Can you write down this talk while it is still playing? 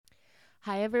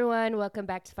Hi, everyone. Welcome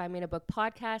back to Find Me in a Book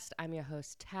podcast. I'm your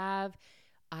host, Tav.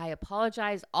 I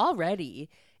apologize already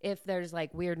if there's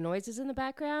like weird noises in the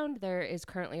background. There is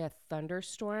currently a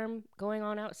thunderstorm going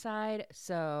on outside,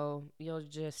 so you're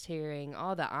just hearing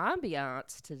all the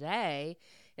ambiance today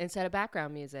instead of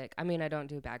background music. I mean, I don't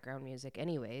do background music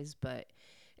anyways, but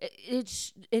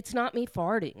it's not me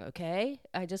farting, okay?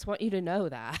 I just want you to know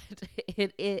that.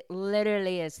 It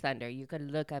literally is thunder. You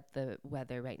could look up the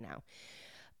weather right now.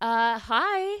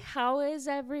 Hi, how is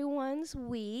everyone's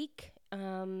week?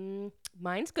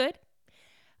 Mine's good.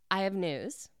 I have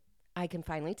news. I can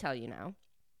finally tell you now.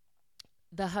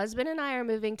 The husband and I are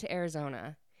moving to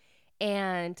Arizona,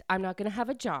 and I'm not going to have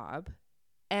a job,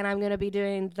 and I'm going to be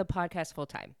doing the podcast full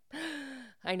time.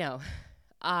 I know.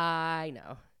 I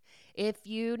know. If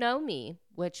you know me,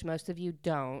 which most of you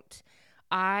don't,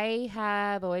 I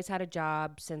have always had a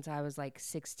job since I was like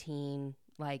 16.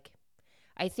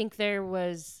 I think there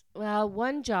was,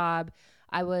 one job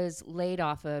I was laid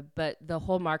off of, but the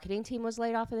whole marketing team was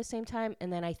laid off at the same time.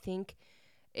 And then I think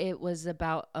it was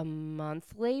about a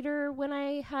month later when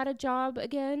I had a job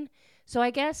again. So I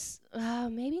guess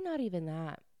maybe not even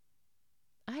that.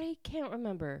 I can't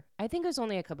remember. I think it was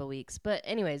only a couple weeks. But,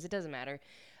 anyways, it doesn't matter.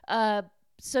 Uh,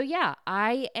 so, yeah,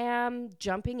 I am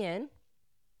jumping in.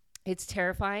 It's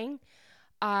terrifying.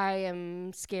 I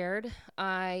am scared.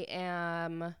 I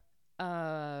am,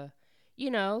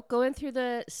 going through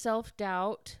the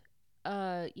self-doubt,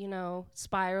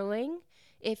 spiraling,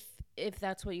 if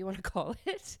that's what you want to call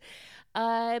it.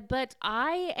 But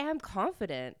I am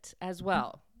confident as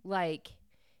well. Like,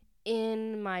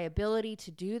 in my ability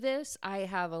to do this, I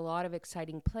have a lot of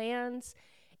exciting plans,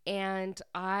 and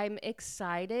I'm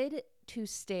excited to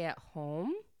stay at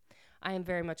home. I am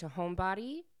very much a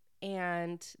homebody.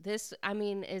 And this,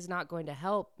 is not going to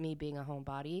help me being a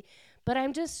homebody, but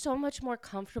I'm just so much more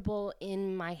comfortable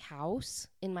in my house,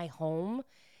 in my home,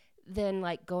 than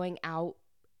like going out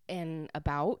and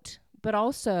about. But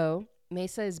also,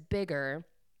 Mesa is bigger,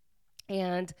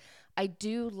 and I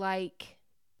do like,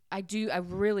 I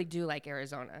really do like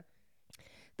Arizona.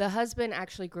 The husband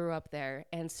actually grew up there,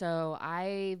 and so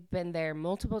I've been there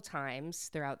multiple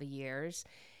times throughout the years.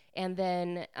 And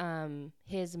then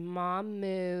his mom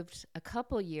moved a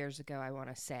couple years ago, I want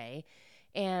to say,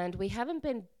 and we haven't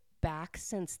been back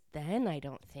since then, I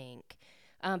don't think.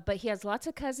 But he has lots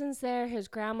of cousins there. His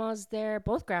grandma's there.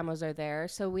 Both grandmas are there.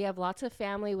 So we have lots of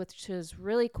family, which is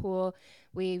really cool.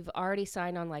 We've already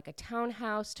signed on like a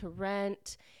townhouse to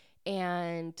rent,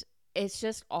 and it's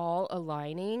just all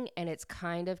aligning, and it's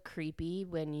kind of creepy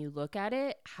when you look at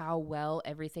it, how well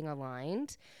everything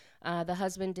aligned. The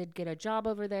husband did get a job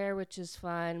over there, which is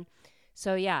fun.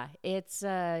 So, yeah, it's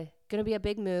going to be a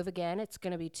big move again. It's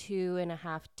going to be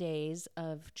 2.5 days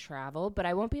of travel, but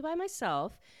I won't be by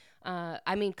myself.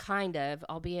 Kind of.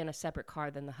 I'll be in a separate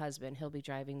car than the husband. He'll be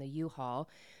driving the U-Haul,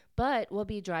 but we'll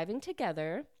be driving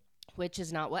together, which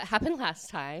is not what happened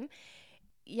last time.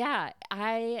 Yeah,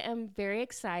 I am very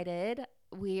excited.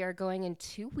 We are going in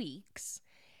 2 weeks.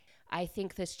 I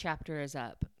think this chapter is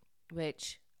up,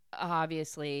 which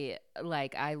obviously,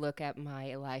 like, I look at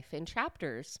my life in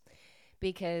chapters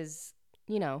because,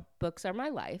 books are my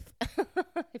life.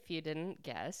 If you didn't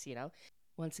guess,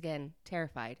 once again,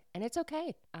 terrified. And it's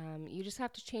okay. You just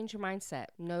have to change your mindset.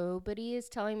 Nobody is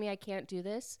telling me I can't do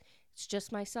this. It's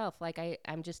just myself. Like,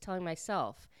 I'm just telling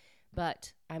myself.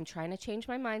 But I'm trying to change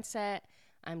my mindset.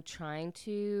 I'm trying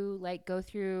to, like, go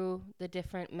through the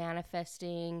different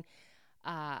manifesting.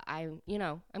 I'm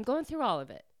going through all of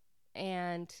it.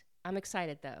 And I'm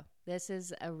excited, though. This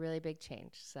is a really big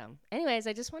change. So, anyways,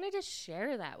 I just wanted to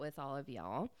share that with all of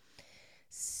y'all.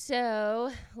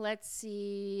 So, let's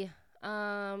see.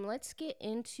 Let's get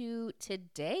into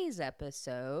today's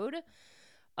episode.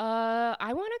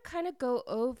 I want to kind of go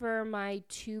over my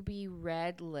to be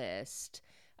read list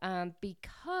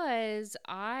because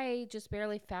I just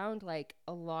barely found like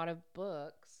a lot of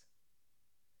books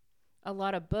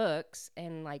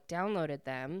and like downloaded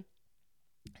them.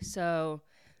 So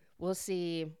we'll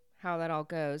see how that all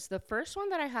goes. The first one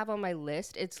that I have on my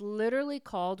list, it's literally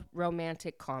called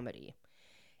romantic comedy.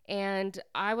 And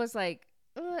I was like,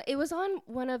 it was on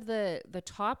one of the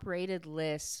top rated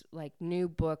lists, like new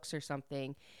books or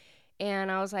something.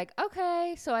 And I was like,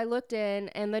 okay. So I looked in,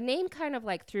 and the name kind of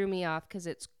like threw me off because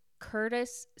it's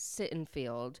Curtis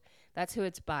Sittenfeld. That's who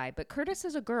it's by. But Curtis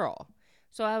is a girl.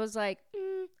 So I was like,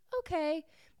 okay.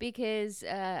 Because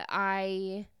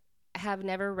I have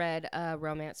never read a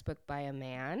romance book by a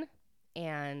man.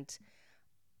 And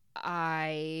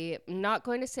I'm not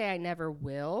going to say I never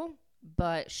will,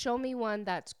 but show me one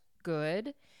that's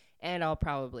good and I'll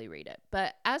probably read it.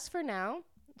 But as for now,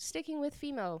 sticking with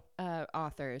female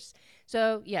authors.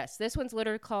 So, yes, this one's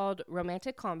literally called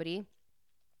Romantic Comedy.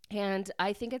 And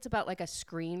I think it's about like a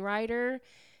screenwriter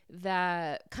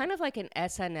that kind of like an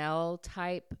SNL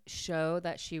type show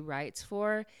that she writes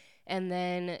for. And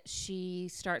then she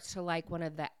starts to like one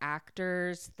of the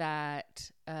actors that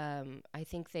I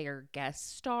think they are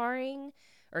guest starring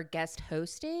or guest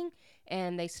hosting,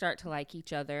 and they start to like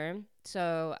each other.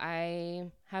 So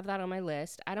I have that on my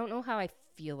list. I don't know how I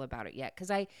feel about it yet because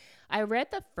I read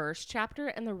the first chapter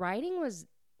and the writing was,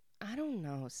 I don't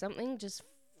know, something just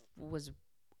was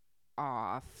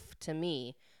off to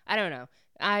me. I don't know.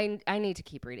 I need to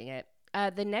keep reading it.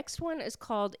 The next one is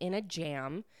called In a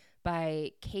Jam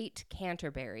by Kate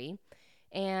Canterbury.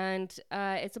 And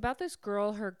it's about this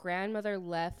girl. Her grandmother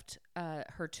left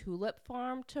her tulip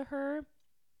farm to her.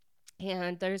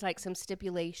 And there's like some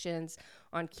stipulations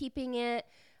on keeping it.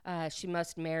 She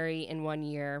must marry in 1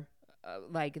 year,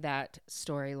 like that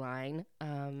storyline,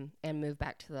 and move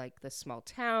back to like the small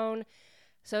town.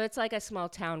 So it's like a small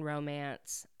town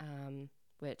romance,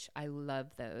 which I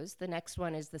love those. The next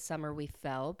one is The Summer We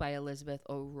Fell by Elizabeth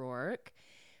O'Rourke.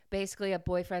 Basically, a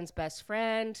boyfriend's best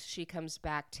friend. She comes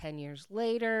back 10 years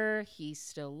later. He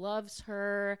still loves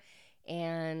her.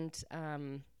 And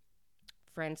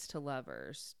friends to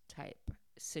lovers type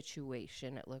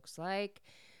situation, it looks like.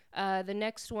 The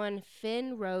next one,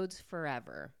 Finn Rhodes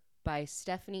Forever by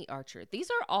Stephanie Archer. These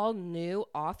are all new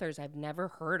authors I've never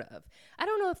heard of. I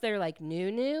don't know if they're like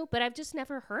new, but I've just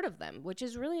never heard of them, which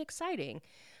is really exciting.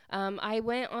 I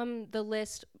went on the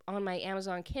list on my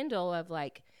Amazon Kindle of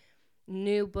like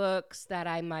new books that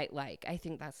I might like. I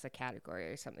think that's the category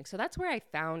or something. So that's where I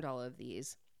found all of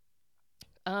these.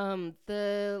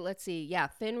 Let's see, yeah,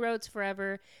 Finn Rhodes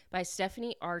Forever by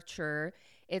Stephanie Archer.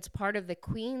 It's part of the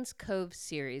Queen's Cove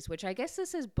series, which I guess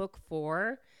this is book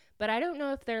 4, but I don't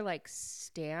know if they're like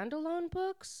standalone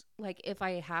books. Like if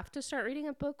I have to start reading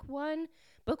a book 1,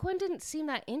 book 1 didn't seem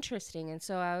that interesting, and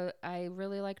so I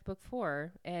really liked book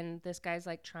 4. And this guy's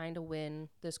like trying to win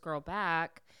this girl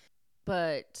back,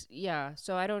 but yeah,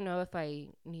 so I don't know if I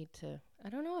need to. I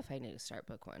don't know if I need to start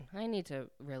book 1. I need to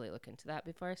really look into that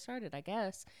before I start it, I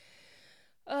guess.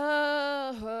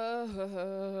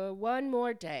 One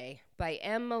More Day by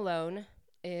M. Malone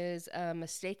is a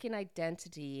mistaken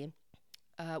identity.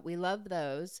 We love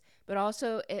those, but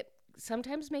also it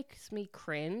sometimes makes me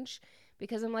cringe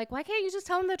because I'm like, why can't you just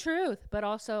tell them the truth? But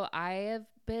also, I have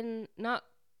been not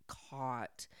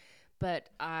caught, but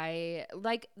I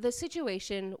like the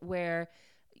situation where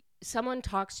someone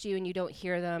talks to you and you don't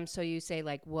hear them, so you say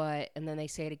like what, and then they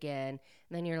say it again, and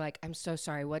then you're like, I'm so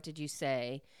sorry, what did you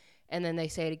say? And then they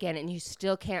say it again and you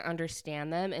still can't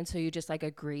understand them, and so you just like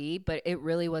agree, but it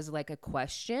really was like a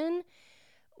question.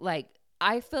 Like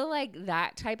I feel like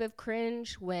that type of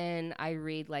cringe when I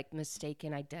read like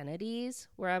mistaken identities,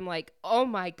 where I'm like, oh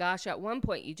my gosh, at one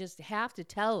point you just have to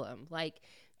tell them, like,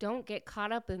 don't get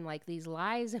caught up in like these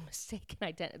lies and mistaken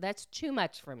identity. That's too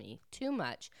much for me. Too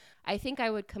much. I think I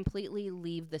would completely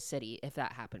leave the city if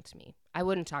that happened to me. I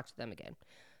wouldn't talk to them again.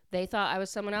 They thought I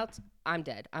was someone else. I'm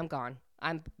dead. I'm gone.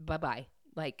 I'm bye bye.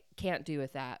 Like, can't do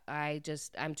with that.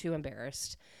 I'm too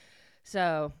embarrassed.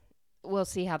 So we'll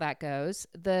see how that goes.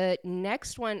 The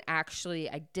next one, actually,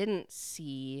 I didn't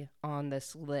see on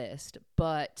this list,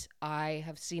 but I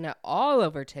have seen it all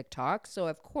over TikTok. So,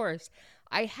 of course,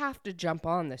 I have to jump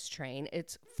on this train.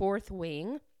 It's Fourth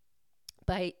Wing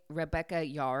by Rebecca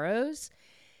Yarros.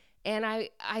 And I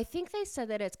think they said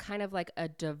that it's kind of like a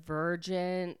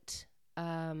divergent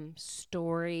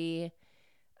story.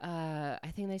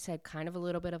 I think they said kind of a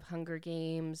little bit of Hunger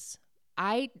Games.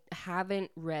 I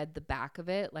haven't read the back of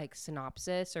it, like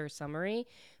synopsis or summary,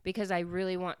 because I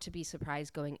really want to be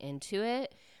surprised going into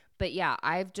it. But yeah,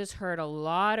 I've just heard a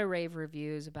lot of rave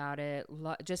reviews about it.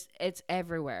 Just it's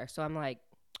everywhere. So I'm like,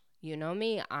 you know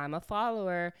me, I'm a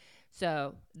follower.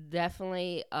 So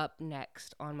definitely up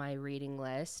next on my reading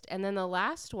list. And then the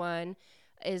last one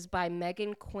is by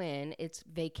Megan Quinn. It's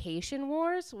Vacation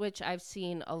Wars, which I've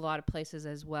seen a lot of places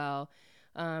as well.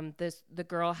 The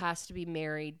girl has to be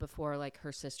married before like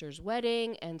her sister's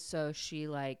wedding, and so she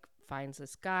like finds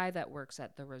this guy that works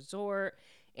at the resort,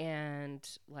 and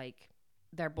like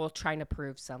they're both trying to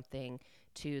prove something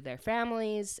to their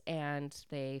families, and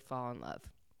they fall in love.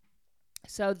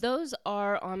 So those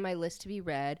are on my list to be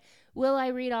read. Will I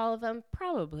read all of them?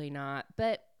 Probably not,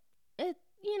 but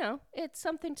it's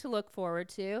something to look forward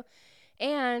to.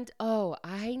 And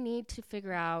I need to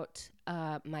figure out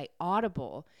my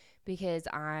Audible, because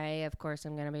I, of course,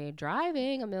 am going to be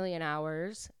driving a million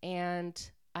hours,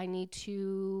 and I need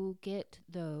to get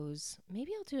those.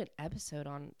 Maybe I'll do an episode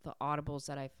on the Audibles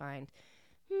that I find.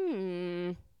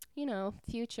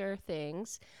 future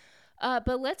things.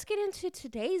 But let's get into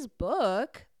today's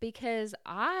book because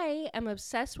I am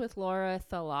obsessed with Laura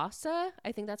Thalassa.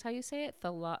 I think that's how you say it.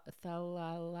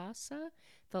 Thalassa?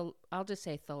 I'll just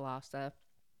say Thalassa.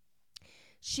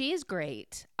 She's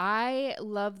great. I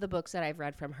love the books that I've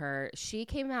read from her. She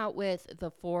came out with the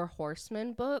Four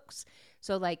Horsemen books.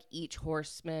 So, like, each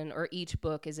horseman or each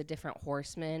book is a different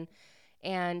horseman.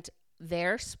 And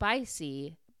they're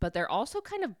spicy, but they're also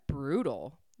kind of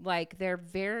brutal. Like, they're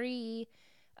very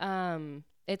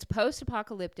it's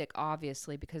post-apocalyptic,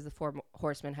 obviously, because the four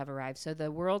horsemen have arrived. So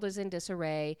the world is in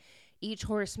disarray. Each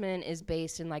horseman is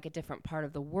based in like a different part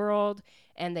of the world,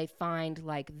 and they find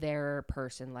like their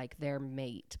person, like their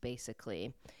mate,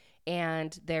 basically.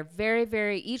 And they're very,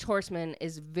 very, each horseman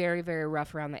is very, very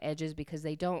rough around the edges because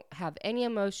they don't have any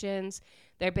emotions.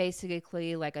 They're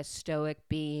basically like a stoic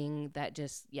being that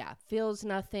just, yeah, feels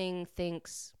nothing,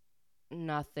 thinks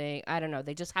nothing. I don't know.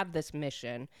 They just have this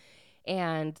mission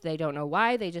and they don't know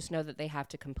why. They just know that they have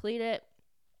to complete it.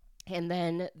 And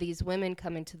then these women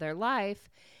come into their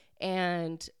life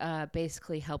and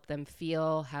basically help them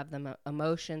feel, have them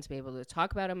emotions, be able to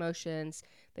talk about emotions.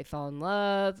 They fall in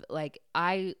love. Like,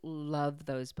 I love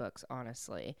those books,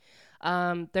 honestly.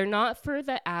 They're not for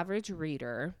the average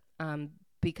reader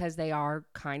because they are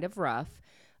kind of rough.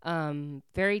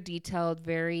 Very detailed,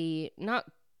 very, not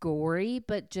gory,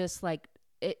 but just like,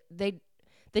 the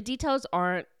details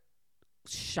aren't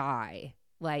shy.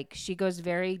 Like, she goes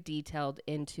very detailed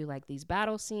into like these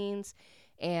battle scenes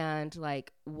and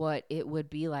like what it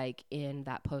would be like in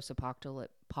that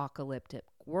post-apocalyptic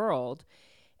world.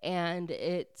 And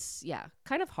it's, yeah,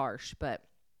 kind of harsh, but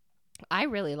I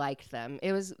really liked them.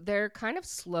 They're kind of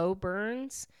slow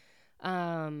burns,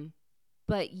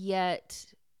 but yet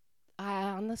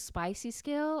on the spicy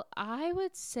scale, I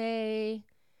would say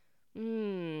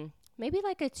maybe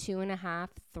like a 2.5,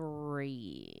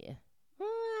 3.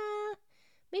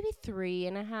 Maybe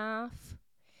 3.5.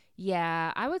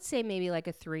 Yeah, I would say maybe like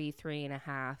a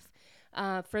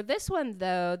 3.5. For this one,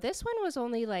 though, this one was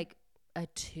only like a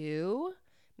 2,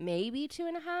 maybe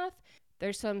 2.5.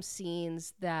 There's some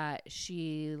scenes that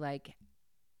she like,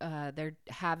 they're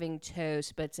having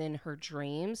toast, but it's in her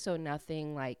dreams, so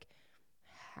nothing like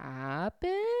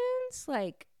happens.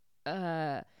 Like,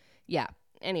 yeah.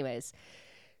 Anyways,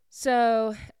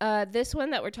 so this one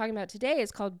that we're talking about today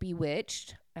is called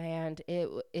BeWitched, and it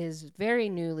is very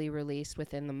newly released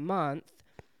within the month.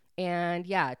 And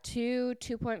yeah,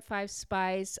 2.5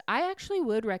 spice. I actually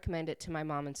would recommend it to my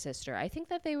mom and sister. I think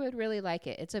that they would really like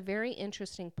it. It's a very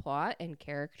interesting plot and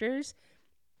characters,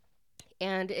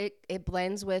 and it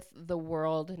blends with the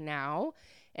world now.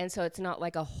 And so it's not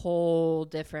like a whole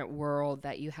different world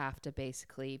that you have to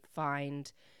basically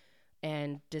find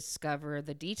and discover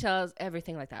the details,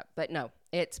 everything like that. But no,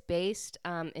 it's based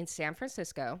in San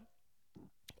Francisco.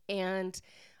 And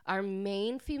our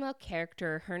main female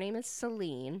character, her name is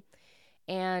Selene,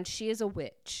 and she is a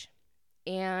witch.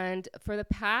 And for the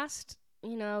past,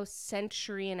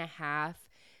 century and a half,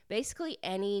 basically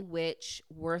any witch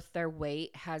worth their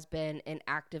weight has been an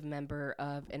active member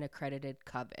of an accredited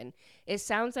coven. It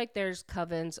sounds like there's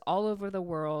covens all over the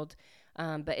world,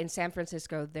 but in San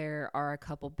Francisco, there are a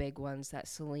couple big ones that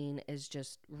Selene is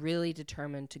just really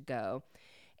determined to go.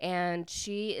 And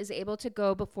she is able to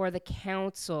go before the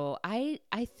council. I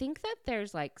think that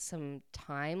there's like some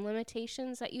time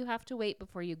limitations that you have to wait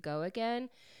before you go again.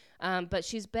 But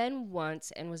she's been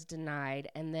once and was denied.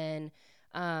 And then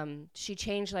she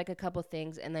changed like a couple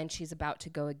things, and then she's about to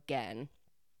go again.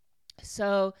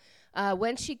 So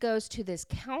when she goes to this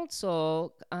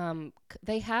council,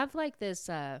 they have like this,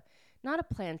 not a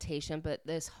plantation, but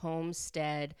this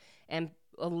homestead and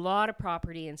a lot of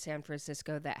property in San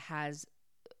Francisco that has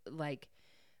like,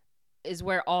 is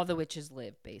where all the witches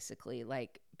live, basically.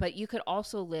 Like, but you could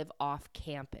also live off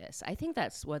campus. I think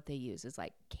that's what they use, is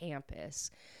like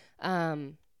campus.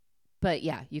 But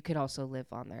yeah, you could also live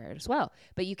on there as well.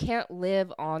 But you can't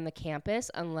live on the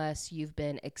campus unless you've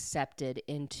been accepted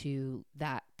into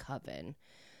that coven.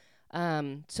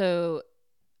 So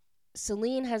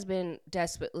Selene has been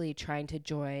desperately trying to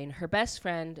join. Her best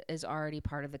friend is already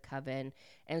part of the coven,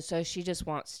 and so she just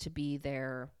wants to be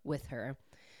there with her.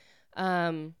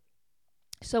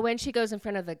 So when she goes in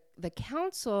front of the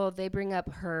council, they bring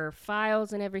up her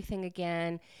files and everything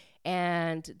again,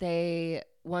 and they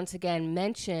once again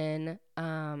mention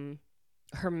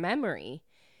her memory.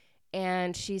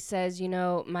 And she says,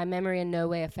 my memory in no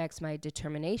way affects my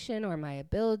determination or my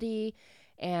ability.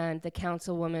 And the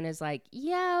councilwoman is like,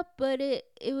 yeah, but it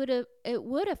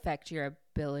would affect your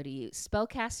ability.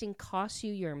 Spellcasting costs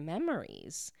you your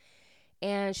memories.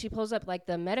 And she pulls up like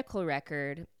the medical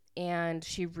record, and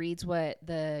she reads what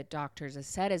the doctors have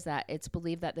said is that it's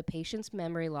believed that the patient's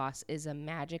memory loss is a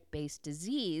magic-based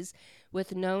disease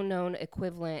with no known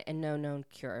equivalent and no known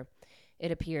cure.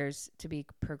 It appears to be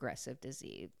progressive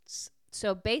disease.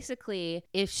 So basically,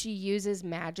 if she uses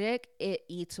magic, it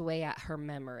eats away at her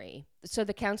memory. So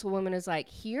the councilwoman is like,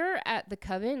 here at the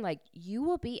coven, like, you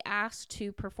will be asked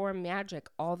to perform magic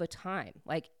all the time.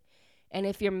 Like, and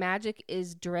if your magic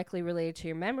is directly related to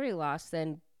your memory loss,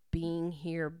 then being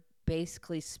here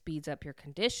basically speeds up your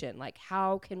condition. Like,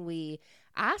 how can we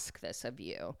ask this of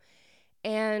you?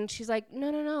 And she's like,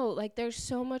 no, no, no. Like, there's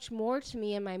so much more to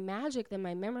me and my magic than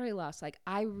my memory loss. Like,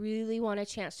 I really want a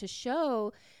chance to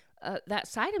show that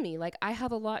side of me. Like, I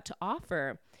have a lot to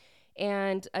offer.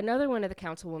 And another one of the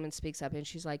councilwomen speaks up and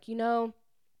she's like, you know,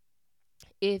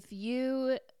 if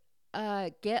you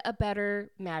get a better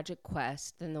magic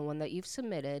quest than the one that you've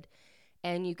submitted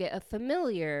and you get a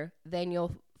familiar, then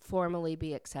you'll formally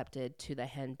be accepted to the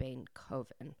Henbane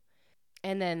Coven.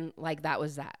 And then, like, that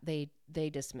was that. They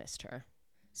dismissed her.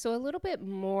 So a little bit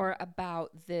more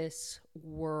about this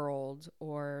world,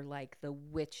 or like the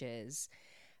witches.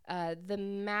 The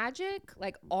magic,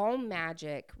 like all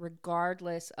magic,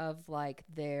 regardless of like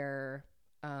their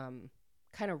kind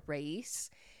of race,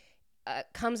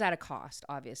 comes at a cost,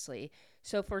 obviously.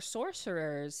 So for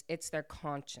sorcerers, it's their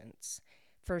conscience.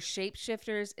 For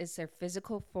shapeshifters, it's their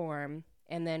physical form.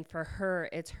 And then for her,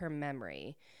 it's her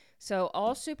memory. So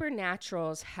all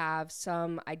supernaturals have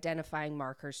some identifying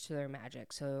markers to their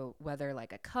magic. So whether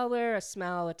like a color, a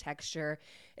smell, a texture,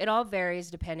 it all varies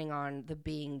depending on the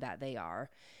being that they are.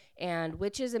 And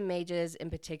witches and mages in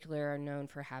particular are known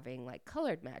for having like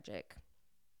colored magic.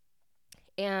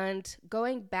 And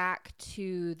going back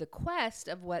to the quest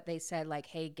of what they said, like,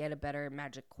 hey, get a better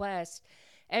magic quest,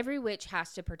 every witch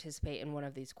has to participate in one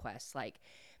of these quests. Like,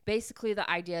 basically the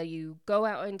idea, you go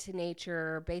out into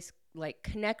nature, like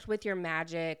connect with your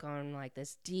magic on like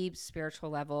this deep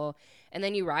spiritual level, and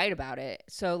then you write about it.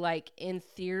 So like in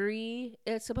theory,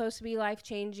 it's supposed to be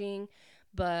life-changing,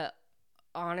 but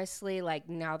honestly, like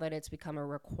now that it's become a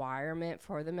requirement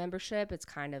for the membership, it's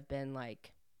kind of been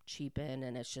like cheapened,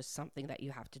 and it's just something that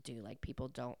you have to do. Like, people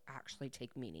don't actually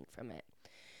take meaning from it.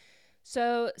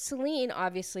 So Selene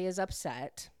obviously is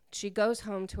upset. She goes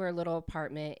home to her little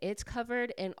apartment. It's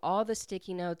covered in all the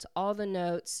sticky notes, all the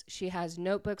notes. She has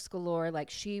notebooks galore. Like,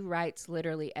 she writes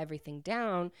literally everything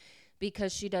down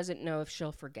because she doesn't know if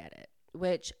she'll forget it,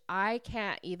 which I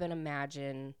can't even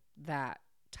imagine that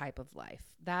type of life.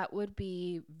 That would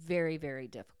be very, very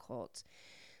difficult.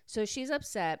 So she's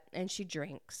upset and she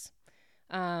drinks.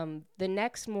 The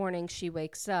next morning she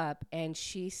wakes up and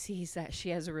she sees that she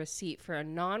has a receipt for a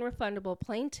non-refundable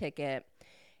plane ticket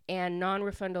and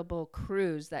non-refundable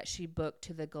cruise that she booked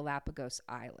to the Galapagos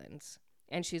Islands.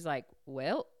 And she's like,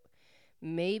 well,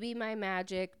 maybe my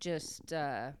magic just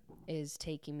is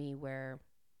taking me where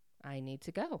I need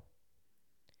to go.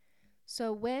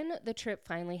 So when the trip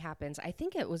finally happens, I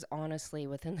think it was honestly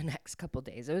within the next couple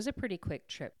days. It was a pretty quick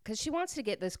trip because she wants to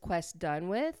get this quest done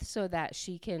with so that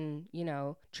she can, you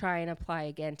know, try and apply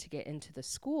again to get into the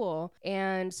school.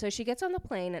 And so she gets on the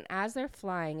plane, and as they're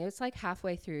flying, it's like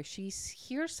halfway through, she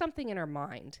hears something in her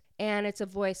mind, and it's a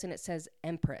voice, and it says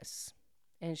Empress.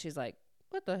 And she's like,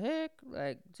 what the heck?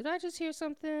 Like, did I just hear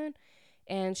something?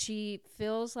 And she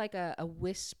feels like a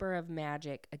whisper of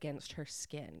magic against her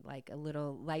skin, like a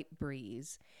little light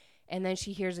breeze. And then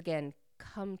she hears again,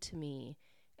 come to me.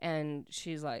 And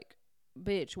she's like,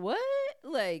 bitch, what?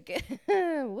 Like,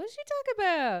 what's she talking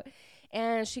about?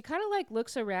 And she kind of like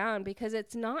looks around because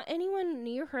it's not anyone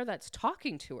near her that's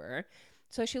talking to her.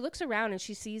 So she looks around and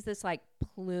she sees this like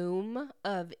plume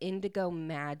of indigo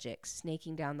magic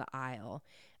snaking down the aisle.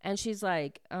 And she's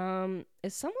like,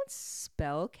 is someone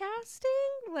spell casting?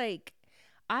 Like,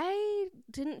 I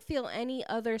didn't feel any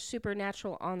other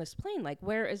supernatural on this plane. Like,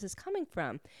 where is this coming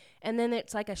from? And then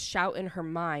it's like a shout in her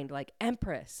mind, like,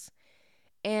 Empress.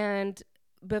 And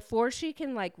before she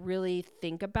can like really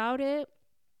think about it,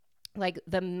 like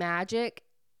the magic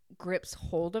grips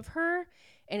hold of her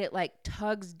and it like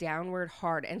tugs downward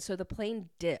hard. And so the plane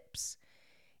dips.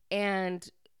 And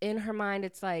in her mind,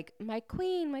 it's like, my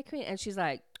queen, my queen. And she's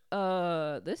like,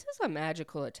 this is a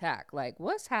magical attack. Like,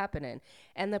 what's happening?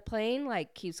 And the plane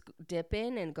like keeps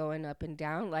dipping and going up and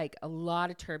down, like a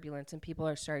lot of turbulence, and people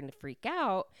are starting to freak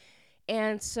out.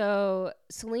 And so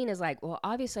Selene is like, well,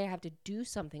 obviously I have to do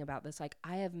something about this. Like,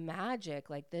 I have magic.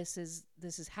 Like, this is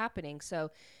happening.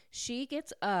 So she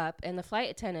gets up, and the flight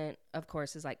attendant, of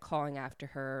course, is like calling after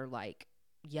her, like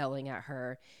yelling at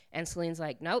her. And Selene's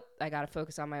like, nope, I got to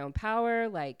focus on my own power.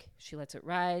 Like, she lets it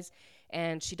rise,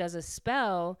 and she does a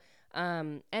spell.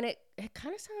 And it it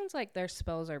kind of sounds like their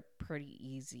spells are pretty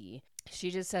easy.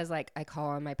 She just says, like, I call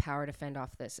on my power to fend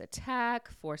off this attack,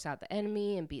 force out the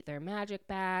enemy, and beat their magic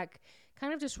back.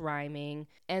 Kind of just rhyming.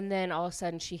 And then all of a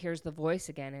sudden she hears the voice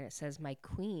again, and it says, my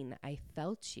queen, I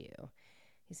felt you.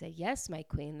 He said, yes, my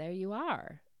queen, there you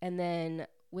are. And then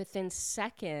within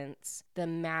seconds, the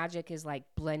magic is like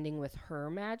blending with her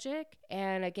magic.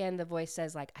 And again, the voice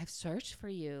says, like, I've searched for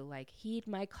you. Like, heed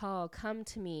my call, come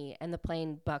to me. And the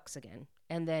plane bucks again.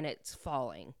 And then it's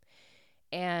falling.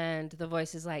 And the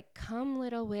voice is like, come,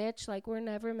 little witch. Like, we're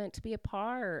never meant to be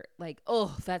apart. Like,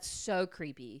 oh, that's so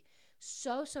creepy.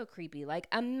 So creepy. Like,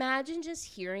 imagine just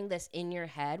hearing this in your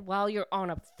head while you're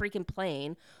on a freaking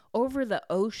plane over the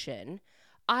ocean.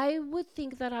 I would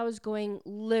think that I was going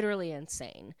literally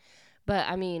insane. But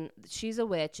I mean, she's a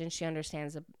witch and she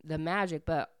understands the magic.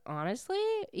 But honestly,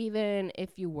 even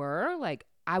if you were, like,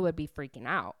 I would be freaking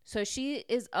out. So she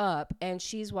is up and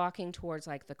she's walking towards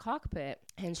like the cockpit,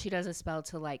 and she does a spell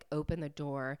to like open the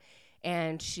door.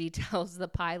 And she tells the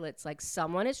pilots, like,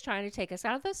 someone is trying to take us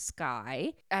out of the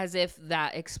sky, as if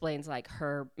that explains like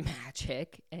her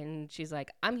magic. And she's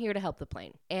like, I'm here to help the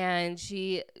plane. And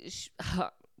she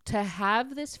to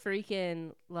have this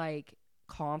freaking like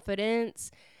confidence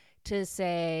to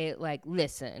say, like,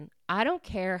 listen, I don't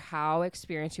care how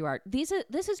experienced you are. This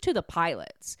is to the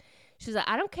pilots. She's like,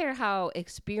 I don't care how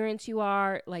experienced you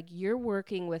are. Like, you're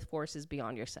working with forces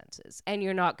beyond your senses, and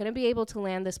you're not going to be able to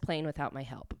land this plane without my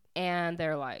help. And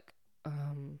they're like,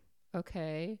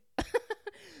 okay.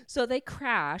 So they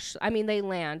crash. I mean, they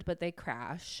land, but they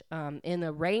crash in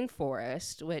the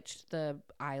rainforest, which the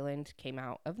island came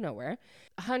out of nowhere.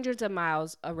 Hundreds of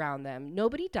miles around them.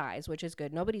 Nobody dies, which is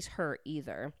good. Nobody's hurt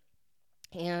either.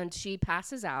 And she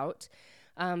passes out.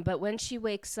 But when she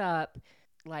wakes up,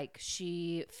 like,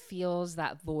 she feels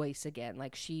that voice again.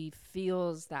 Like, she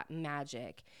feels that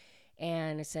magic.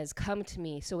 And it says, come to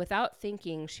me. So without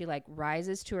thinking, she like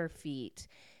rises to her feet,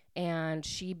 and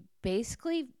she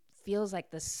basically feels like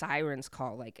the siren's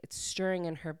call, like it's stirring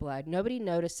in her blood. Nobody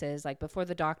notices, like, before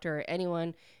the doctor or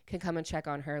anyone can come and check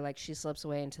on her, like, she slips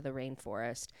away into the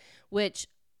rainforest, which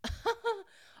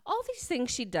all these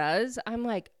things she does, I'm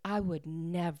like, I would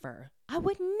never,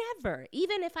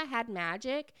 even if I had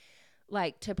magic,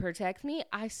 like, to protect me,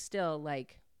 I still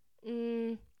like,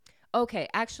 okay,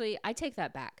 actually, I take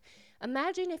that back.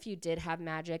 Imagine if you did have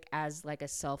magic as like a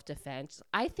self-defense.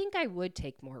 I think I would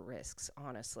take more risks,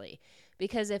 honestly.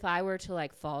 Because if I were to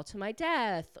like fall to my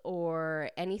death or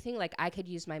anything, like, I could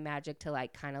use my magic to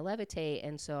like kind of levitate,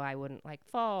 and so I wouldn't like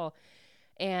fall.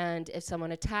 And if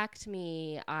someone attacked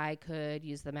me, I could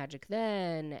use the magic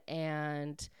then.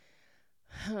 And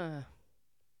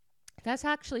that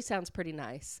actually sounds pretty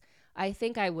nice. I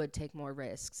think I would take more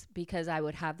risks because I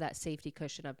would have that safety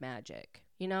cushion of magic,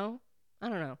 you know? I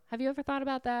don't know. Have you ever thought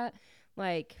about that?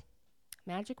 Like,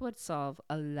 magic would solve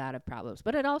a lot of problems,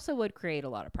 but it also would create a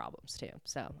lot of problems too.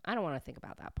 So I don't want to think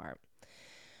about that part.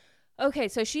 Okay,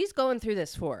 so she's going through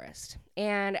this forest,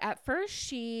 and at first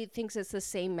she thinks it's the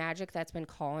same magic that's been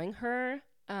calling her,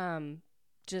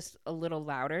 just a little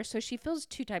louder. So she feels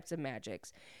two types of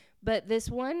magics. But this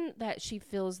one that she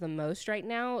feels the most right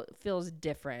now feels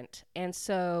different. And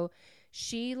so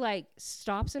she like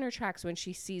stops in her tracks when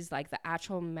she sees like the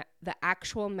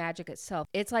actual magic itself.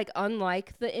 It's like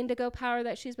unlike the indigo power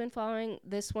that she's been following.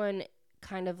 This one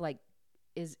kind of like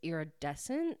is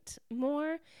iridescent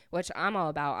more, which I'm all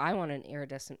about. I want an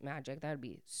iridescent magic. That would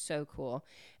be so cool.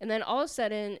 And then all of a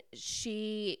sudden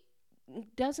she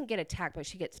doesn't get attacked, but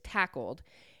she gets tackled.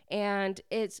 And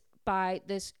it's by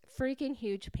this freaking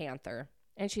huge panther.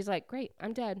 And she's like, great,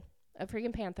 I'm dead. A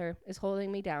freaking panther is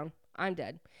holding me down. I'm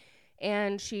dead.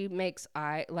 And she makes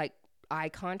eye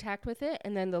contact with it.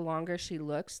 And then the longer she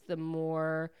looks, the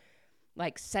more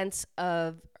like sense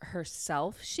of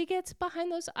herself she gets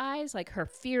behind those eyes. Like, her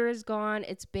fear is gone.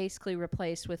 It's basically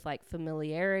replaced with like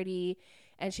familiarity.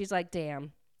 And she's like,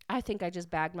 damn, I think I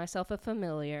just bagged myself a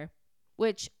familiar.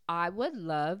 Which I would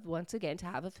love, once again, to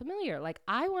have a familiar. Like,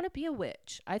 I want to be a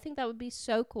witch. I think that would be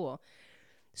so cool.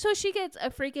 So she gets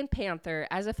a freaking panther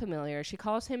as a familiar. She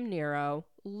calls him Nero.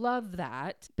 Love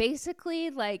that. Basically,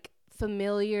 like,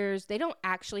 familiars, they don't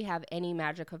actually have any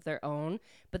magic of their own,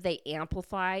 but they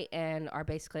amplify and are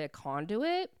basically a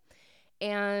conduit.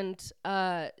 And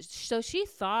so she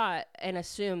thought and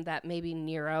assumed that maybe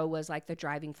Nero was like the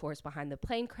driving force behind the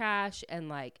plane crash and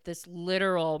like this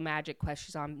literal magic quest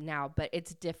she's on now, but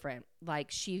it's different.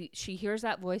 Like, she hears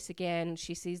that voice again.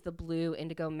 She sees the blue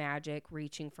indigo magic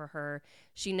reaching for her.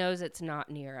 She knows it's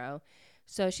not Nero.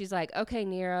 So she's like, okay,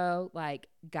 Nero, like,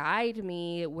 guide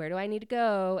me. Where do I need to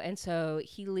go? And so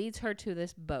he leads her to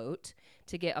this boat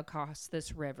to get across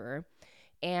this river.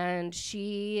 and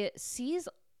she sees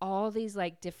all these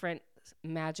like different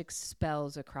magic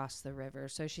spells across the river.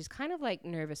 So she's kind of like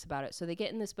nervous about it. So they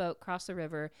get in this boat, cross the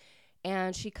river,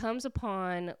 and she comes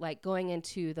upon like going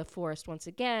into the forest once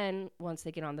again once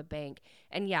they get on the bank.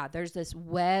 And yeah, there's this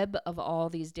web of all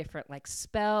these different like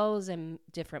spells and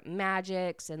different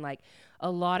magics and like a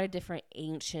lot of different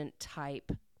ancient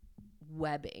type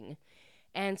webbing.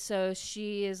 And so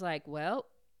she is like, well,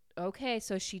 okay.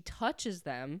 So she touches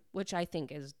them, which I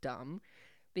think is dumb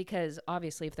because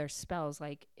obviously if they're spells,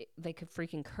 like they could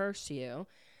freaking curse you.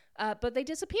 But they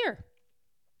disappear,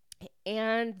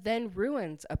 and then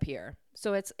ruins appear.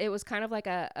 So it was kind of like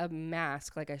a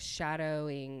mask, like a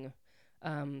shadowing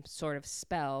sort of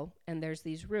spell. And there's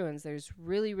these ruins. There's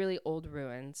really, really old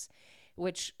ruins,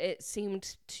 which it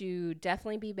seemed to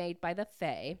definitely be made by the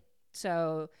Fae.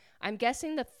 So I'm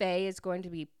guessing the Fae is going to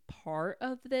be part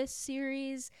of this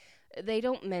series. They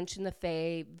don't mention the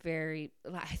Fae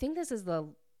I think this is the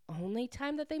only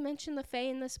time that they mention the Fae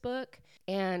in this book.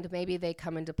 And maybe they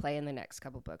come into play in the next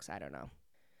couple books. I don't know.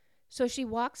 So she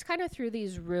walks kind of through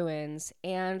these ruins,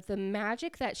 and the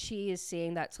magic that she is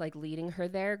seeing that's like leading her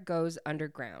there goes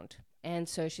underground. And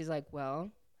so she's like,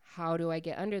 well, how do I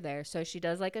get under there? So she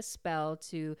does like a spell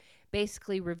to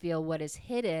basically reveal what is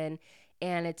hidden,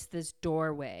 and it's this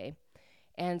doorway.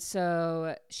 And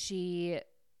so she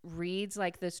reads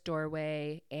like this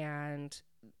doorway, and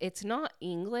it's not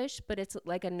English, but it's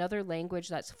like another language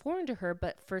that's foreign to her,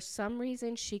 but for some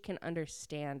reason she can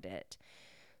understand it.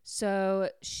 So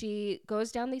she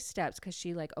goes down these steps because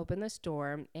she like opened this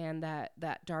door, and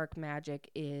that dark magic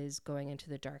is going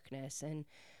into the darkness.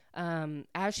 And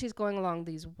as she's going along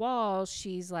these walls,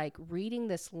 she's like reading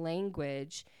this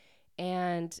language,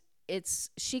 and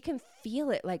she can feel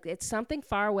it, like it's something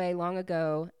far away long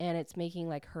ago, and it's making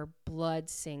like her blood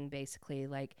sing, basically,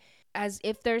 like as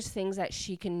if there's things that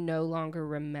she can no longer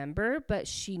remember, but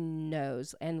she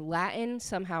knows. And Latin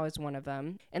somehow is one of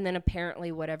them. And then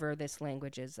apparently whatever this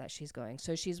language is that she's going.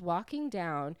 So she's walking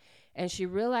down, and she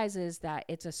realizes that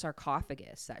it's a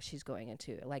sarcophagus that she's going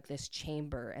into, like this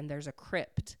chamber, and there's a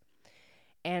crypt.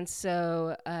 And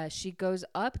so she goes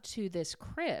up to this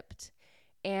crypt,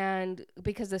 and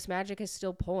because this magic is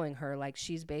still pulling her, like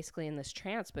she's basically in this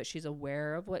trance, but she's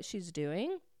aware of what she's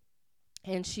doing.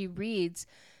 And she reads,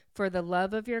 "For the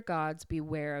love of your gods,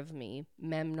 beware of me,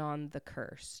 Memnon the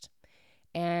Cursed."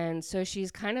 And so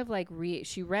she's kind of like,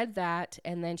 she read that,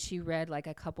 and then she read like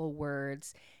a couple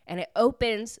words, and it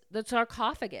opens the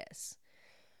sarcophagus.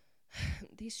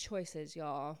 These choices,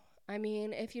 y'all. I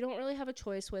mean, if you don't really have a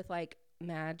choice with like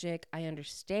magic, I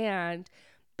understand,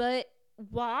 but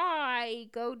why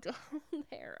go down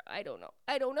there? I don't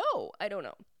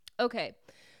know. Okay.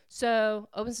 So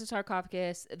opens the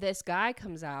sarcophagus. This guy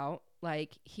comes out,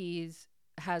 like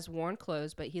has worn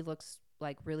clothes, but he looks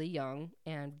like really young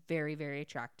and very, very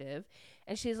attractive.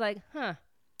 And she's like,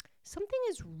 something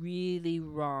is really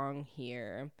wrong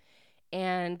here.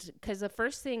 And because the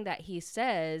first thing that he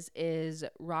says is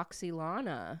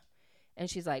Roxylana. And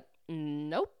she's like,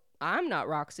 nope, I'm not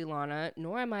Roxylana,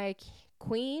 nor am I a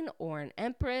queen or an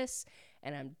empress,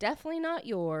 and I'm definitely not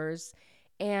yours.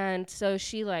 And so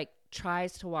she like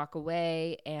tries to walk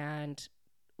away, and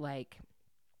like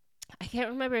I can't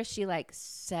remember if she like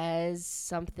says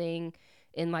something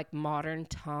in like modern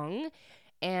tongue,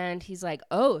 and he's like,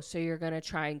 oh, so you're gonna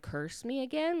try and curse me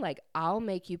again? Like, I'll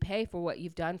make you pay for what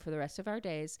you've done for the rest of our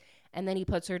days. And then he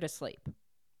puts her to sleep.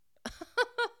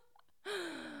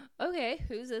 Okay,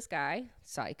 who's this guy?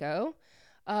 Psycho.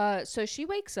 So she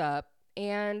wakes up,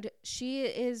 and she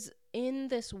is in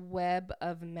this web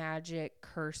of magic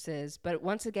curses, but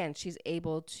once again, she's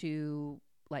able to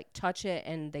like touch it,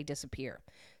 and they disappear.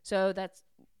 So that's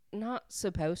not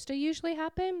supposed to usually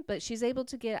happen, but she's able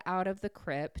to get out of the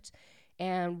crypt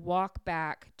and walk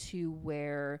back to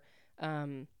where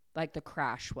like the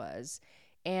crash was.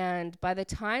 And by the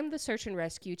time the search and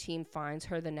rescue team finds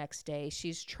her the next day,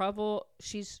 she's traveled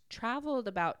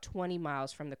about 20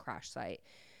 miles from the crash site.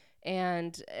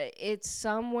 And it's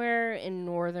somewhere in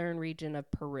northern region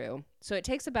of Peru. So it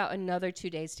takes about another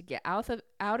 2 days to get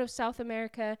out of South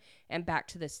America and back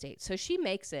to the States. So she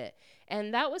makes it.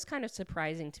 And that was kind of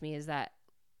surprising to me, is that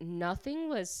nothing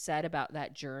was said about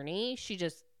that journey. She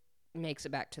just makes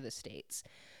it back to the States.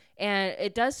 And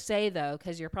it does say, though,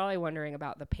 because you're probably wondering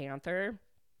about the panther,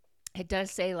 it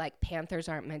does say like panthers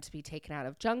aren't meant to be taken out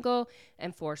of jungle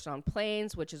and forced on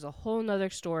plains, which is a whole nother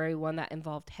story, one that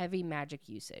involved heavy magic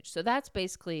usage. So that's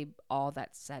basically all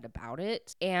that's said about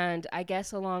it. And I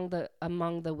guess among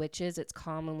the witches, it's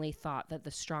commonly thought that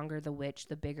the stronger the witch,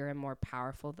 the bigger and more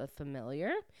powerful the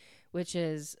familiar, which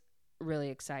is really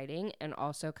exciting, and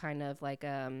also kind of like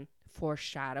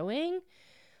foreshadowing.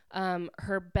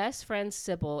 Her best friend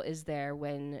Sybil is there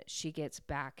when she gets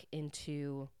back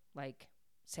into like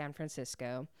San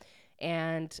Francisco,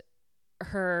 and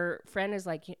her friend is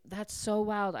like, that's so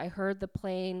wild. I heard the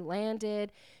plane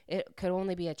landed. It could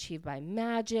only be achieved by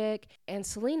magic. And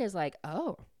Selene is like,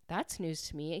 oh, that's news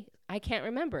to me. I can't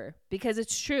remember, because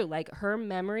it's true. Like, her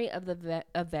memory of the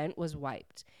event was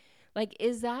wiped. Like,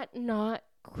 is that not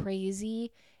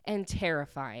crazy and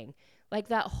terrifying? Like,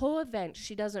 that whole event,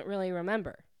 she doesn't really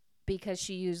remember because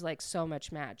she used like so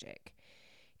much magic.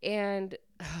 And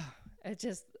it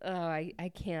just,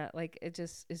 I can't, like, it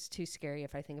just is too scary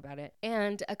if I think about it.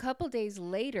 And a couple days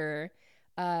later,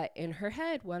 in her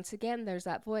head, once again, there's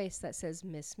that voice that says,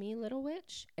 miss me, little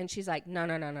witch? And she's like, no,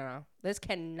 no, no, no, no. This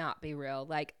cannot be real.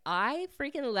 Like, I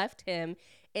freaking left him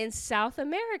in South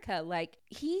America. Like,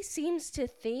 he seems to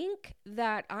think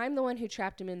that I'm the one who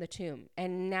trapped him in the tomb,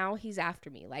 and now he's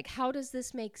after me. Like, how does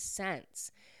this make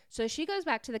sense? So she goes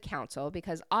back to the council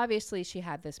because obviously she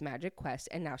had this magic quest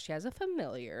and now she has a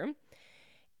familiar.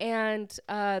 And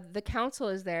the council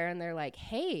is there and they're like,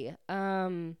 hey,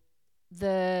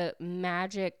 the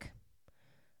magic,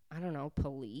 I don't know,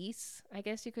 police, I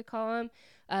guess you could call them.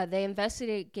 They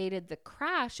investigated the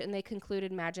crash and they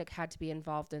concluded magic had to be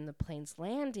involved in the plane's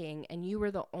landing, and you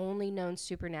were the only known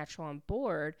supernatural on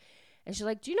board. And she's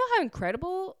like, do you know how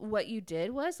incredible what you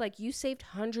did was? Like, you saved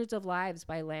hundreds of lives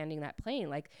by landing that plane.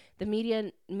 Like, the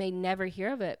media may never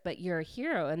hear of it, but you're a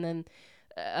hero. And then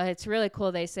it's really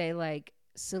cool. They say, like,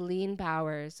 Selene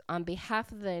Bowers, on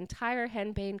behalf of the entire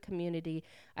henbane community,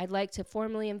 I'd like to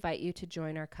formally invite you to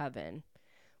join our coven.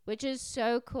 Which is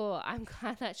so cool. I'm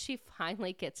glad that she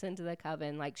finally gets into the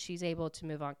coven. Like, she's able to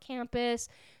move on campus.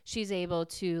 She's able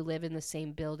to live in the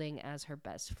same building as her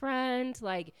best friend.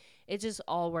 Like, it just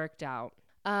all worked out.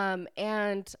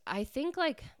 And I think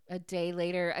like a day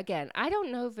later, again, I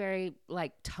don't know very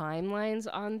like timelines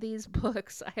on these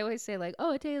books. I always say like,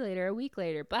 oh, a day later, a week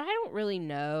later, but I don't really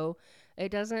know. It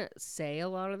doesn't say a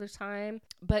lot of the time,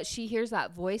 but she hears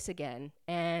that voice again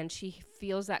and she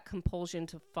feels that compulsion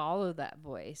to follow that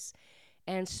voice.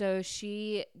 And so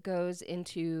she goes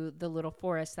into the little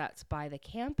forest that's by the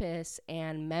campus,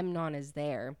 and Memnon is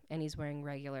there and he's wearing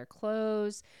regular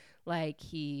clothes. Like,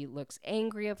 he looks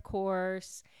angry, of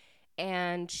course.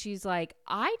 And she's like,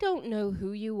 I don't know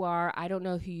who you are. I don't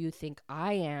know who you think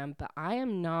I am, but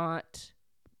I'm not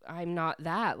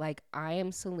that. Like, I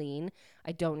am Selene.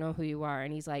 I don't know who you are.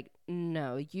 And he's like,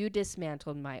 no, you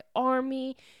dismantled my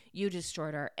army. You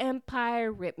destroyed our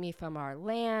empire, ripped me from our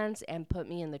lands, and put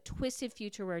me in the twisted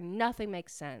future where nothing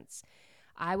makes sense.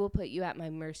 I will put you at my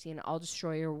mercy and I'll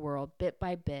destroy your world bit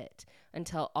by bit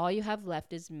until all you have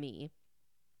left is me.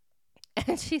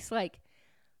 And she's like,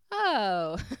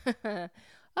 oh,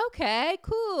 okay,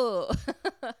 cool.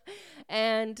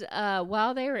 And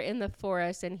while they were in the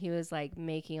forest and he was like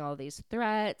making all these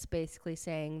threats, basically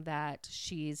saying that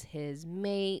she's his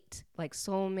mate, like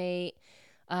soulmate,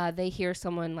 they hear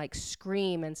someone like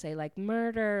scream and say like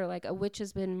murder, like a witch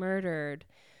has been murdered.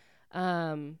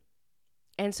 And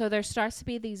so there starts to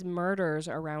be these murders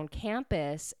around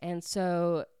campus. And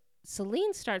so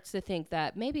Selene starts to think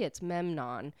that maybe it's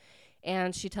Memnon.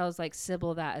 And she tells like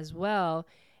Sybil that as well.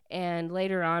 And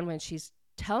later on, when she's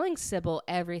telling Sybil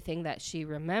everything that she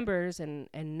remembers and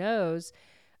knows,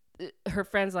 her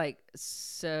friend's like,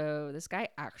 so this guy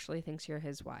actually thinks you're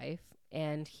his wife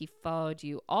and he followed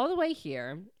you all the way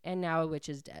here and now a witch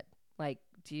is dead. Like,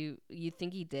 do you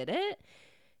think he did it?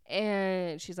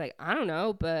 And she's like, I don't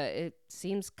know, but it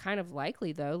seems kind of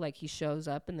likely though. Like, he shows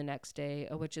up and the next day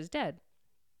a witch is dead.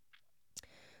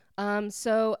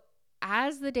 So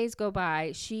as the days go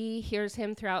by, she hears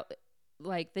him throughout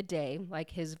like the day,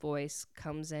 like his voice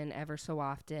comes in ever so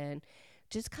often,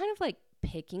 just kind of like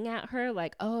picking at her,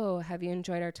 like, oh, have you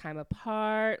enjoyed our time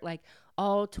apart? Like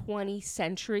all 20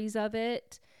 centuries of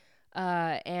it.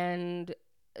 And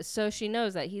so she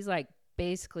knows that he's like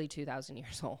basically 2,000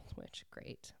 years old, which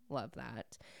great. Love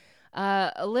that.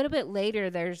 A little bit later,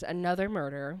 there's another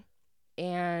murder,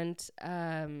 and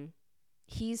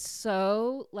he's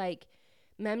so like,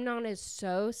 Memnon is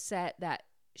so set that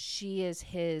she is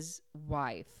his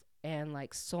wife and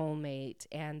like soulmate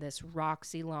and this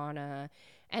Roxy Lana.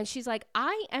 And she's like,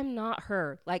 I am not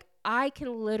her. Like, I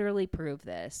can literally prove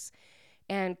this.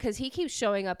 And because he keeps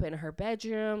showing up in her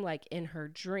bedroom, like in her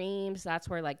dreams, that's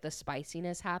where like the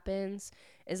spiciness happens.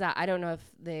 Is that I don't know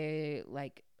if they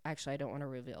like, actually, I don't want to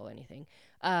reveal anything.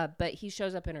 But he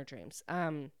shows up in her dreams.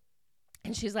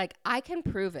 And she's like, I can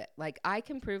prove it. Like, I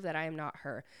can prove that I am not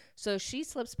her. So she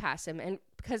slips past him. And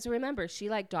because remember, she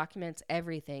like documents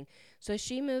everything. So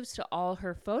she moves to all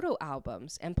her photo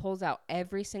albums and pulls out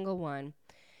every single one.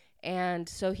 And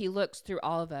so he looks through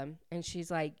all of them, and she's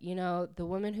like, you know, the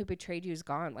woman who betrayed you is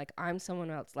gone. Like, I'm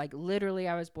someone else. Like, literally,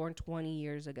 I was born 20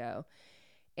 years ago.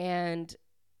 And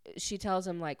she tells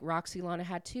him, like, Roxy Lana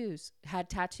had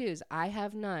tattoos. I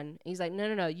have none. He's like, no,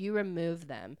 no, no, you remove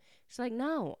them. She's like,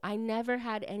 no, I never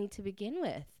had any to begin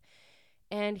with.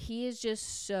 And he is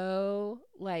just so,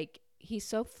 like, he's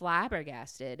so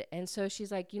flabbergasted. And so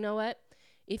she's like, you know what?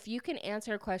 If you can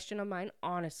answer a question of mine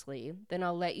honestly, then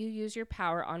I'll let you use your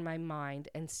power on my mind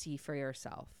and see for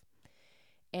yourself.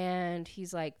 And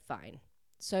he's like, fine.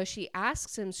 So she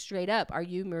asks him straight up, are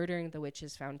you murdering the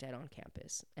witches found dead on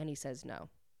campus? And he says no.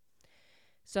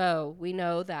 So we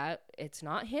know that it's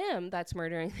not him that's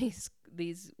murdering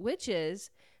these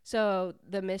witches. So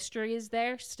the mystery is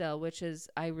there still, which is,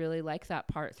 I really like that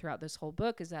part throughout this whole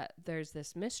book, is that there's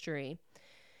this mystery.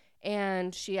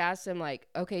 And she asks him, like,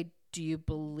 okay, do you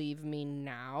believe me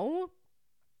now?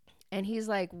 And he's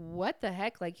like, what the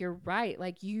heck? Like, you're right.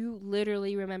 Like, you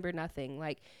literally remember nothing.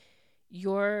 Like,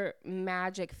 your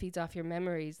magic feeds off your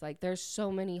memories. Like, there's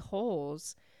so many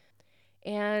holes.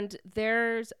 And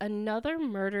there's another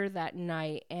murder that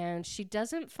night, and she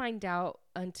doesn't find out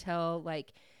until,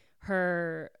 like,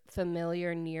 her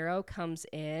familiar Nero comes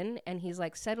in, and he's,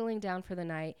 like, settling down for the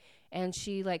night, and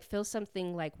she, like, feels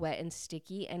something, like, wet and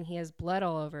sticky, and he has blood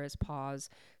all over his paws.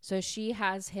 So she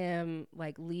has him,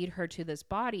 like, lead her to this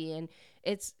body, and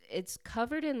it's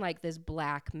covered in, like, this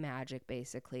black magic,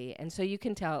 basically. And so you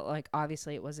can tell, like,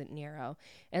 obviously it wasn't Nero.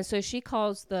 And so she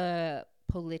calls the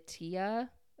politia.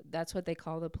 That's what they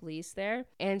call the police there.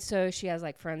 And so she has,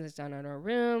 like, forensics done in her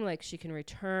room, like, she can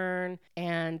return.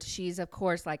 And she's, of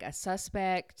course, like, a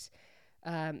suspect.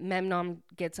 Memnon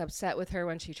gets upset with her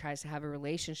when she tries to have a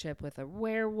relationship with a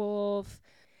werewolf.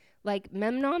 Like,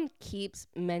 Memnon keeps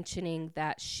mentioning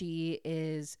that she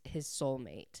is his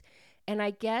soulmate. And I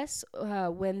guess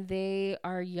when they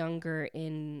are younger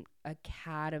in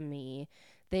academy,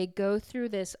 they go through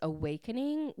this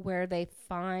awakening where they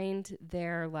find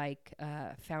their, like,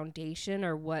 foundation,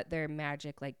 or what their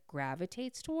magic, like,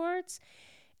 gravitates towards.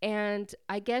 And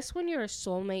I guess when you're a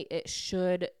soulmate, it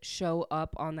should show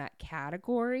up on that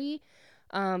category.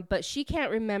 But she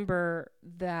can't remember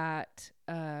that.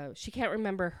 She can't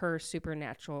remember her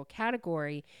supernatural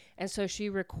category. And so she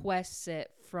requests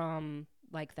it from,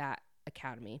 like, that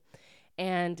academy.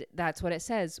 And that's what it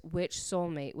says, which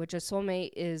soulmate, which a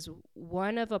soulmate is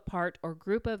one of a part or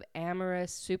group of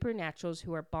amorous supernaturals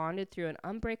who are bonded through an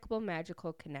unbreakable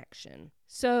magical connection.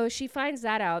 So she finds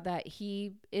that out, that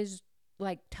he is,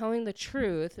 like, telling the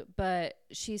truth, but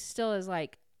she still is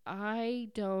like, I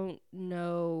don't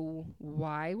know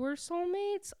why we're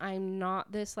soulmates. I'm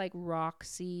not this, like,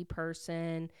 Roxy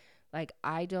person. Like,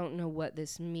 I don't know what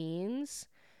this means.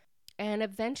 And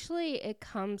eventually it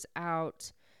comes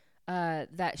out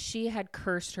that she had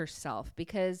cursed herself,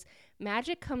 because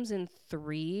magic comes in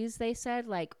threes, they said.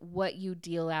 Like, what you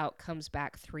deal out comes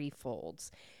back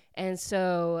threefolds. And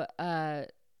so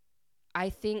I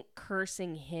think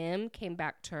cursing him came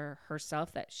back to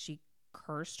herself, that she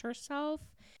cursed herself.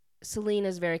 Selene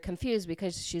is very confused,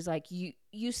 because she's like,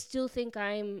 you still think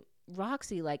I'm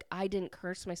Roxy? Like, I didn't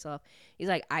curse myself. He's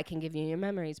like, I can give you your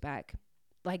memories back.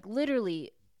 Like,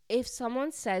 literally, if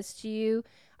someone says to you,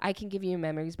 I can give you your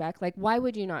memories back, like, why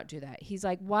would you not do that? He's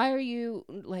like, why are you,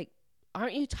 like,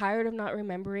 aren't you tired of not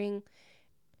remembering?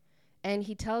 And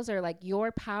he tells her, like,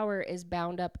 your power is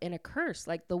bound up in a curse,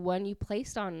 like the one you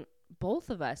placed on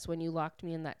both of us when you locked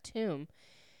me in that tomb.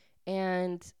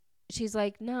 And she's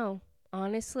like, no,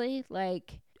 honestly,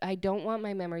 like, I don't want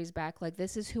my memories back. Like,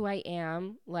 this is who I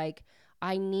am. Like,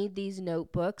 I need these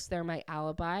notebooks. They're my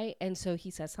alibi. And so he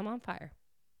sets them on fire.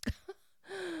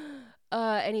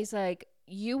 And he's like,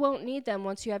 you won't need them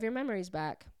once you have your memories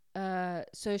back.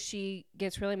 So she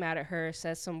gets really mad at her,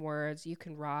 says some words, you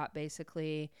can rot,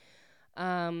 basically.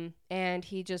 And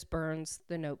he just burns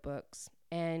the notebooks.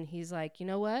 And he's like, you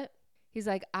know what? He's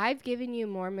like, I've given you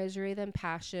more misery than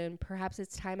passion. Perhaps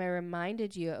it's time I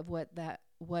reminded you of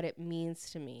what it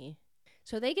means to me.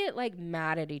 So they get, like,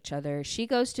 mad at each other. She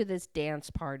goes to this dance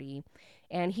party,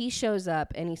 and he shows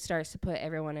up, and he starts to put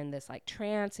everyone in this, like,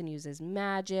 trance and uses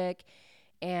magic.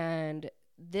 And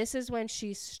this is when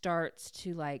she starts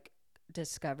to, like,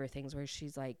 discover things, where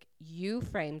she's like, you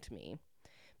framed me.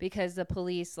 Because the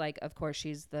police, like, of course,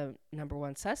 she's the number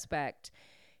one suspect.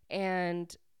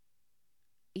 And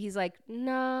he's like,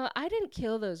 no, I didn't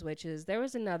kill those witches. There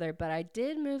was another, but I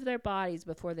did move their bodies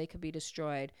before they could be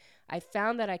destroyed. I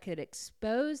found that I could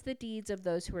expose the deeds of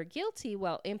those who are guilty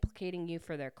while implicating you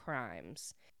for their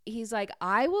crimes. He's like,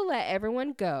 I will let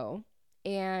everyone go,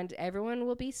 and everyone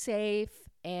will be safe.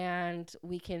 and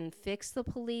we can fix the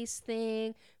police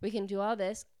thing. We can do all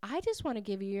this. I just want to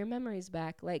give you your memories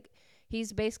back. Like,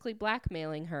 he's basically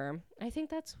blackmailing her. I think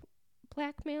that's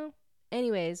blackmail.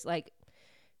 Anyways, like,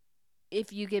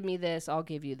 if you give me this, I'll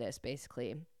give you this,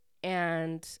 basically.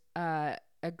 And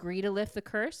agree to lift the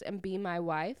curse and be my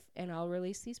wife, and I'll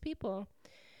release these people.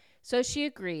 So she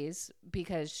agrees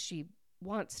because she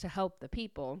wants to help the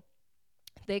people.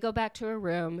 They go back to her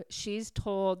room. She's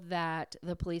told that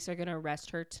the police are going to arrest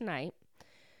her tonight,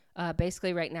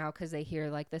 basically right now, because they hear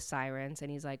like the sirens.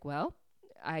 And he's like, well,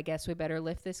 I guess we better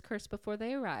lift this curse before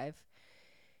they arrive.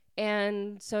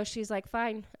 And so she's like,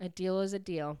 fine, a deal is a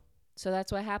deal. So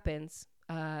that's what happens.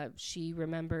 She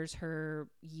remembers her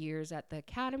years at the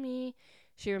academy.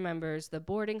 She remembers the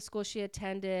boarding school she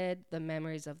attended, the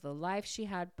memories of the life she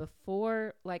had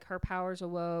before, like, her powers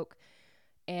awoke,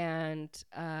 and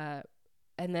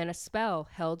then a spell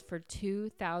held for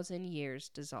 2,000 years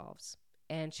dissolves.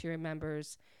 And she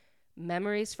remembers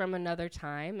memories from another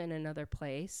time in another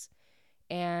place.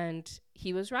 And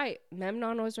he was right.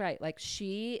 Memnon was right. Like,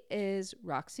 she is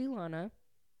Roxilana.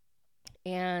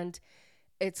 And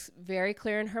it's very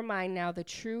clear in her mind now, the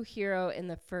true hero in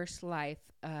the first life,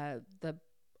 the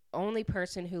only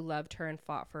person who loved her and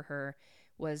fought for her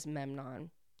was Memnon.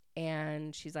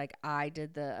 And she's like, I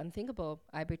did the unthinkable.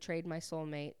 I betrayed my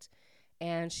soulmate.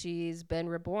 And she's been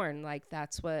reborn. Like,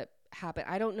 that's what happened.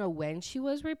 I don't know when she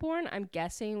was reborn. I'm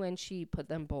guessing when she put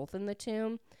them both in the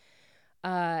tomb.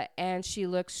 And she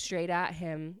looks straight at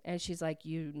him and she's like,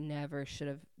 you never should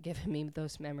have given me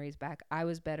those memories back. I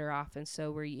was better off, and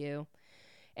so were you.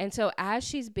 And so as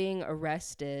she's being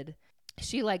arrested,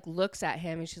 she like looks at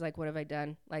him and she's like, what have I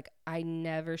done? Like, I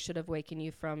never should have waken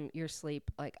you from your sleep.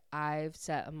 Like, I've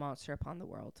set a monster upon the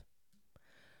world.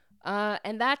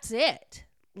 And that's it.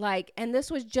 Like, and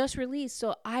this was just released,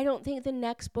 so I don't think the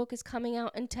next book is coming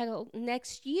out until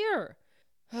next year.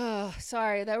 Oh,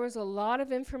 sorry, there was a lot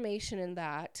of information in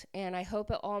that, and I hope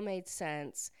it all made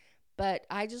sense. But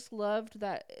I just loved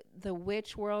that the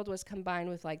witch world was combined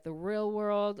with like the real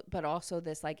world, but also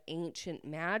this like ancient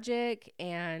magic,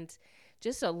 and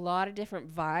just a lot of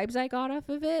different vibes I got off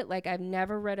of it. Like, I've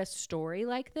never read a story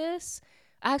like this.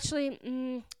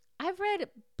 Actually, I've read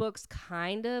books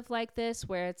kind of like this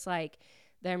where it's like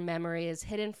their memory is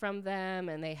hidden from them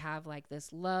and they have like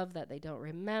this love that they don't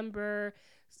remember.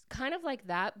 Kind of like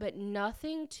that, but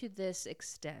nothing to this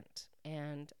extent.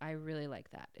 And I really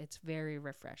like that. It's very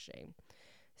refreshing.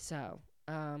 So,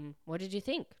 what did you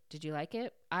think? Did you like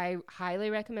it? I highly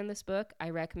recommend this book. I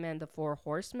recommend The Four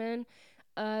Horsemen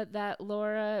that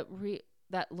Laura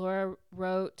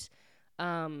wrote.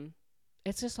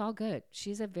 It's just all good.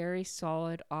 She's a very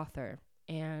solid author,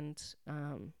 and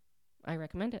I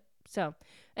recommend it. So,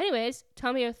 anyways,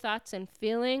 tell me your thoughts and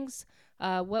feelings.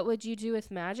 What would you do with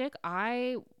magic?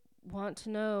 I want to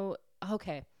know.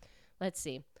 Okay, let's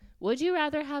see. Would you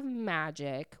rather have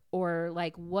magic, or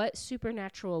like what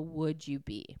supernatural would you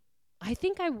be? I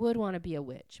think I would want to be a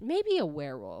witch. Maybe a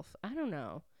werewolf. I don't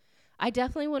know. I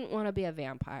definitely wouldn't want to be a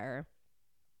vampire.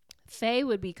 Fae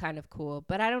would be kind of cool,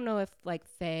 but I don't know if like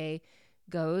Fae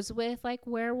goes with like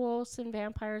werewolves and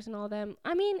vampires and all them.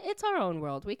 I mean, it's our own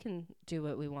world. We can do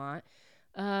what we want.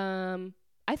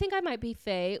 I think I might be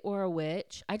Fae or a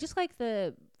witch. I just like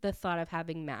the thought of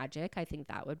having magic. I think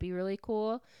that would be really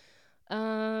cool.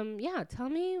 Yeah, tell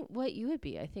me what you would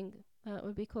be. I think that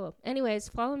would be cool. Anyways,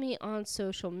 follow me on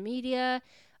social media.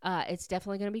 It's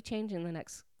definitely going to be changing the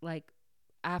next, like,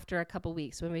 after a couple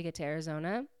weeks when we get to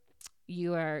Arizona.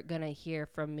 You are going to hear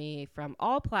from me from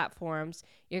all platforms.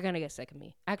 You're going to get sick of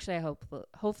me. Actually,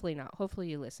 hopefully not. Hopefully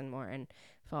you listen more and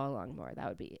follow along more. That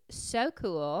would be so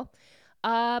cool.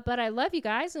 But I love you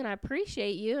guys, and I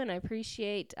appreciate you, and I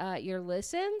appreciate your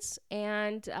listens,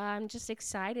 and I'm just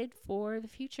excited for the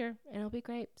future, and it'll be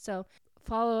great. So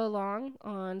follow along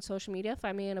on social media.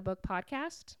 Find me in a book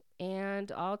podcast,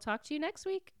 and I'll talk to you next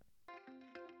week.